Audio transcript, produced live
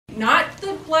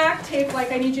black tape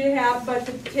like I need you to have, but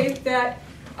the tape that,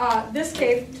 this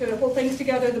tape to hold things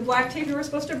together, the black tape you were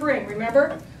supposed to bring,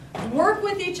 remember? Work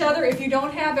with each other if you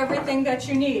don't have everything that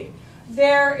you need.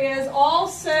 There is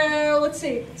also, let's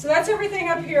see, so that's everything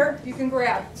up here you can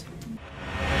grab.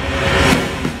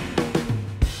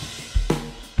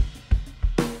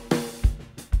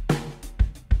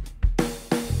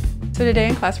 So today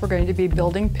in class we're going to be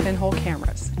building pinhole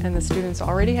cameras, and the students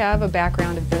already have a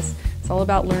background of this. It's all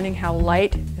about learning how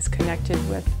light is connected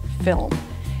with film,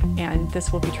 and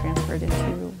this will be transferred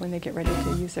into when they get ready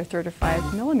to use their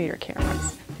 35mm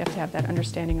cameras. They have to have that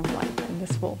understanding of light, and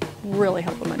this will really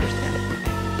help them understand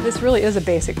it. This really is a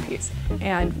basic piece,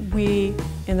 and we,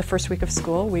 in the first week of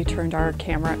school, we turned our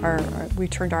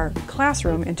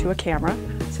classroom into a camera,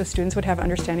 so students would have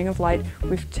understanding of light.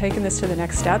 We've taken this to the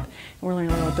next step, and we're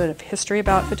learning a little bit of history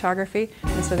about photography,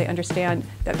 and so they understand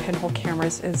that pinhole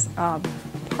cameras is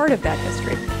part of that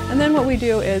history. And then what we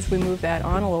do is we move that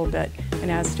on a little bit,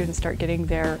 and as students start getting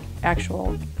their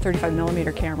actual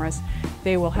 35mm cameras,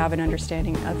 they will have an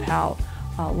understanding of how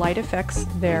light affects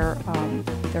their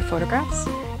photographs,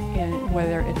 and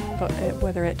whether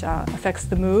it affects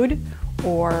the mood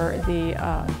or the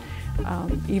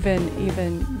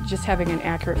even just having an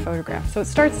accurate photograph. So it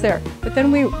starts there, but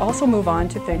then we also move on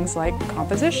to things like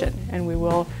composition, and we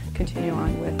will continue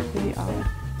on with the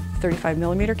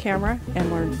 35mm camera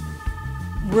and learn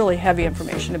really heavy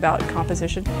information about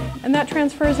composition, and that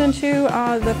transfers into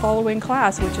the following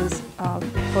class, which is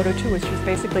Photo 2, which is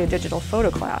basically a digital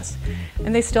photo class.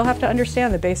 And they still have to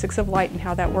understand the basics of light and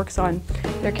how that works on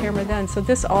their camera then, so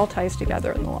this all ties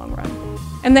together in the long run.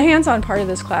 And the hands-on part of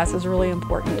this class is really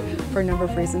important for a number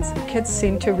of reasons. Kids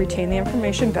seem to retain the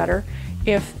information better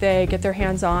if they get their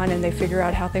hands on and they figure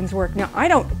out how things work. Now, I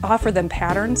don't offer them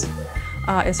patterns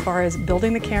as far as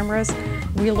building the cameras.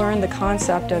 We learn the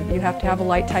concept of you have to have a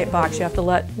light-tight box, you have to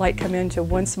let light come into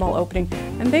one small opening,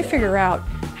 and they figure out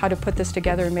how to put this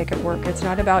together and make it work. It's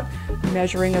not about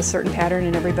measuring a certain pattern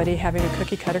and everybody having a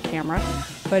cookie-cutter camera,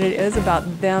 but it is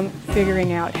about them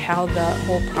figuring out how the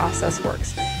whole process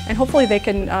works. And hopefully they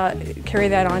can carry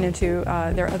that on into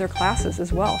their other classes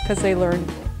as well, because they learn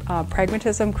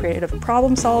pragmatism, creative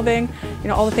problem solving,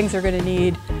 all the things they're going to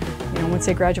need once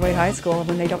they graduate high school and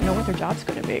when they don't know what their job's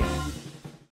going to be.